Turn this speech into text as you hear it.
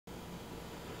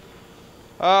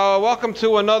Welcome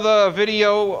to another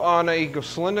video on a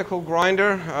cylindrical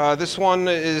grinder. This one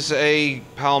is a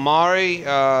Palmary.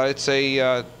 It's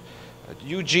a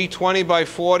UG20 by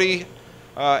 40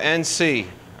 NC.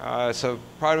 It's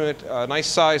a nice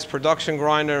size production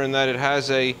grinder in that it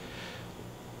has a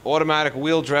automatic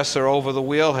wheel dresser over the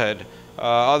wheel head.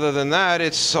 Other than that,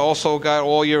 it's also got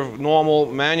all your normal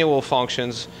manual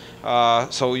functions.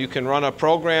 So you can run a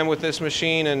program with this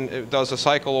machine and it does a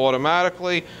cycle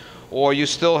automatically, or you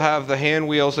still have the hand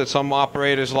wheels that some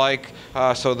operators like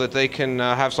so that they can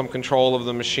have some control of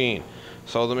the machine.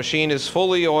 So the machine is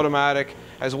fully automatic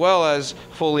as well as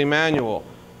fully manual.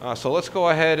 So let's go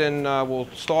ahead and we'll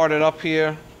start it up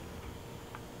here.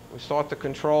 We start the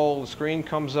control, the screen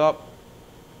comes up.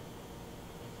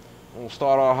 We'll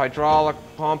start our hydraulic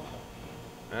pump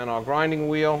and our grinding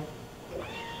wheel.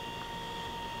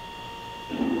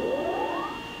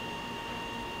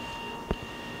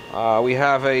 We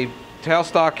have a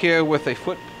tailstock here with a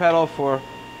foot pedal for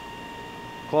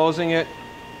closing it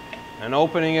and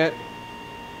opening it.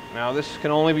 Now this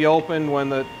can only be opened when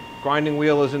the grinding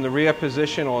wheel is in the rear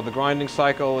position or the grinding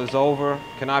cycle is over. It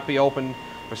cannot be opened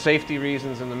for safety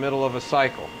reasons in the middle of a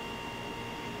cycle.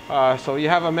 So you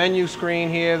have a menu screen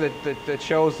here that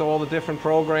shows all the different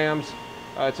programs.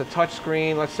 It's a touch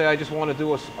screen. Let's say I just want to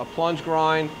do a plunge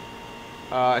grind.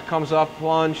 It comes up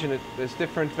plunge, and there's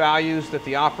different values that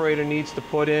the operator needs to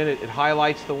put in. It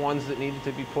highlights the ones that needed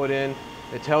to be put in.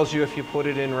 It tells you if you put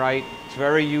it in right. It's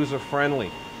very user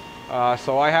friendly.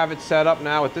 So I have it set up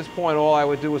now. At this point, all I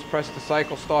would do is press the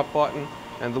cycle start button,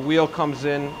 and the wheel comes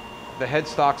in, the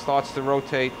headstock starts to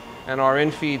rotate, and our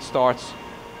in-feed starts.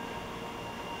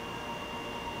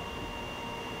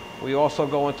 We also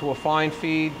go into a fine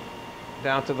feed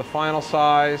down to the final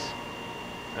size,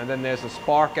 and then there's a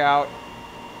spark out.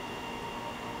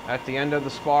 At the end of the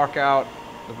spark out,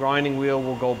 the grinding wheel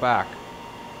will go back.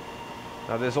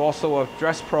 Now there's also a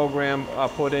dress program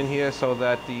put in here so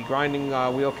that the grinding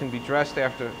wheel can be dressed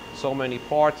after so many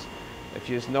parts. If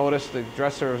you notice, the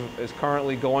dresser is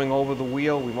currently going over the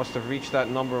wheel. We must have reached that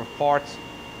number of parts,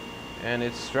 and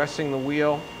it's dressing the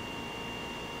wheel.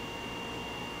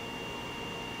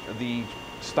 The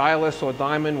stylus or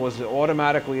diamond was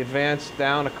automatically advanced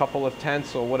down a couple of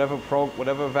tenths or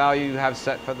whatever value you have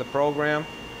set for the program.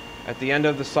 At the end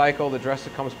of the cycle, the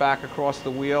dresser comes back across the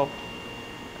wheel,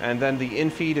 and then the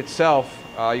in-feed itself,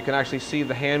 you can actually see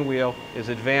the hand wheel is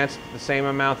advanced the same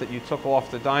amount that you took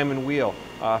off the diamond wheel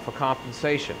for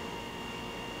compensation.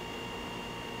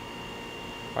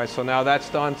 All right, so now that's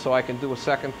done, so I can do a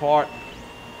second part.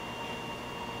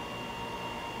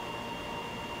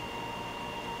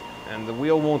 And the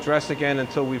wheel won't dress again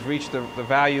until we've reached the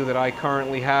value that I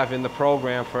currently have in the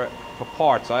program for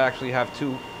parts. I actually have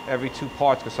every two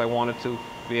parts because I wanted to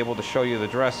be able to show you the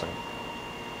dressing.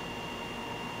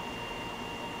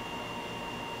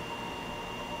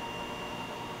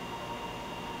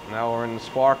 Now we're in the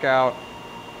spark out.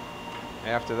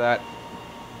 After that,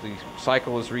 the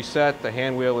cycle is reset. The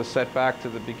hand wheel is set back to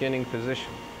the beginning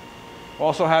position.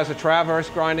 Also has a traverse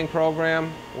grinding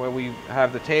program where we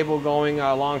have the table going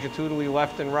longitudinally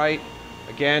left and right.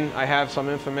 Again, I have some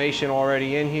information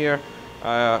already in here.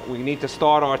 We need to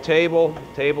start our table.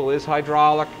 The table is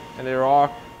hydraulic, and there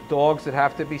are dogs that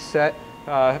have to be set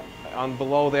on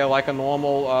below there like a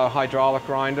normal hydraulic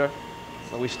grinder.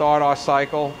 So we start our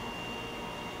cycle,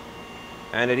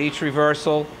 and at each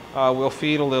reversal we'll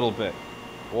feed a little bit.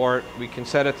 Or we can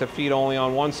set it to feed only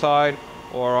on one side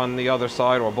or on the other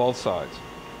side or both sides.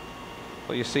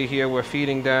 So you see here we're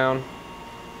feeding down.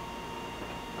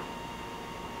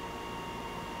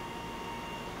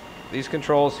 These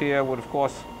controls here would of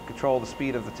course control the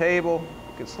speed of the table.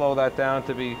 You can slow that down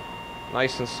to be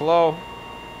nice and slow.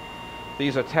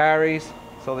 These are tarries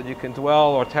so that you can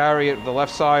dwell or tarry at the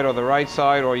left side or the right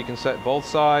side, or you can set both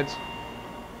sides.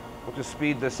 We'll just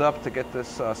speed this up to get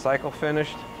this cycle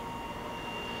finished.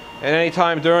 At any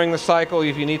time during the cycle,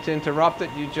 if you need to interrupt it,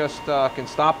 you just can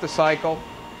stop the cycle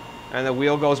and the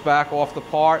wheel goes back off the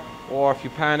part, or if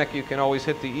you panic, you can always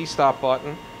hit the E-stop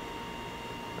button.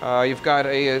 You've got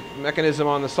a mechanism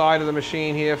on the side of the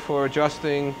machine here for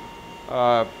adjusting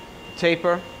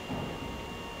taper,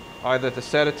 either to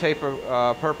set a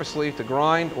taper purposely to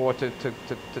grind, or to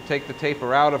take the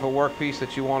taper out of a workpiece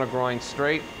that you want to grind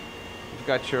straight. You've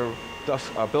got your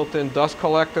built-in dust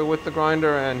collector with the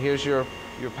grinder, and here's your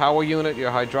power unit, your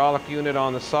hydraulic unit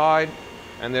on the side,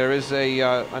 and there is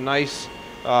a nice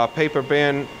paper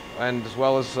band and as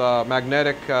well as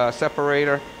magnetic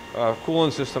separator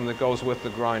cooling system that goes with the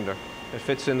grinder. It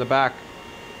fits in the back.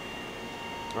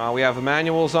 We have the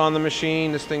manuals on the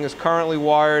machine. This thing is currently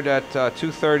wired at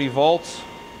 230 volts.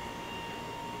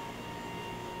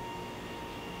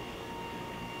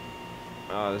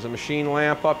 There's a machine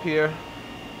lamp up here.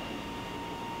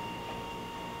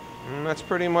 And that's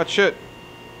pretty much it.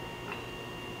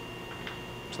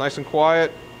 It's nice and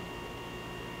quiet.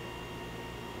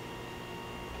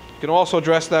 You can also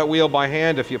dress that wheel by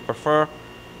hand if you prefer.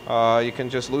 You can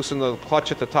just loosen the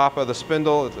clutch at the top of the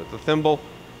spindle, the thimble,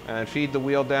 and feed the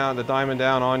wheel down, the diamond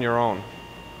down on your own.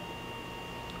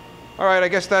 All right, I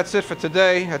guess that's it for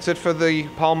today. That's it for the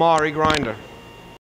Palmary grinder.